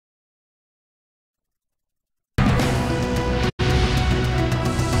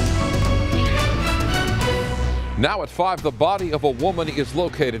Now at 5, the body of a woman is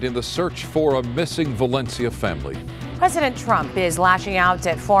located in the search for a missing Valencia family. President Trump is lashing out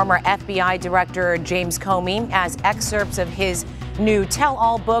at former FBI Director James Comey as excerpts of his new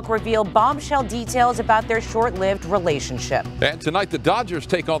tell-all book reveal bombshell details about their short-lived relationship. And tonight, the Dodgers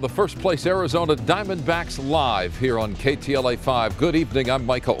take on the first-place Arizona Diamondbacks live here on KTLA 5. Good evening. I'm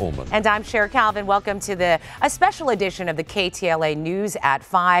Micah Ohlman. And I'm Cher. Welcome to a special edition of the KTLA News at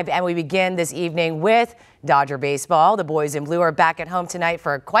 5. And we begin this evening with Dodger baseball. The boys in blue are back at home tonight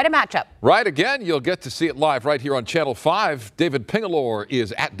for quite a matchup. Right again. You'll get to see it live right here on Channel 5. David Pingalore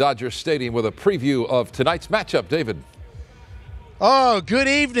is at Dodger Stadium with a preview of tonight's matchup. David. Oh, good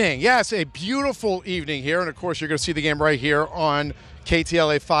evening. Yes, a beautiful evening here. And, of course, you're going to see the game right here on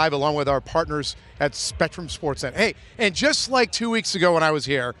KTLA 5 along with our partners at Spectrum Sports Net. Hey, and just like 2 weeks ago when I was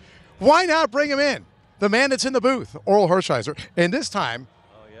here, why not bring him in? The man that's in the booth, Oral Hershiser. And this time,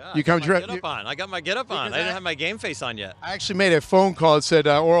 you come dressed. I got my get up on. I didn't have my game face on yet. I actually made a phone call and said,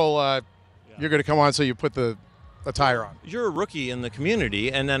 Oral, you're going to come on, so you put the attire on. You're a rookie in the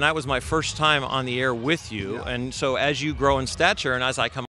community, and then that was my first time on the air with you. Yeah. And so as you grow in stature and as I come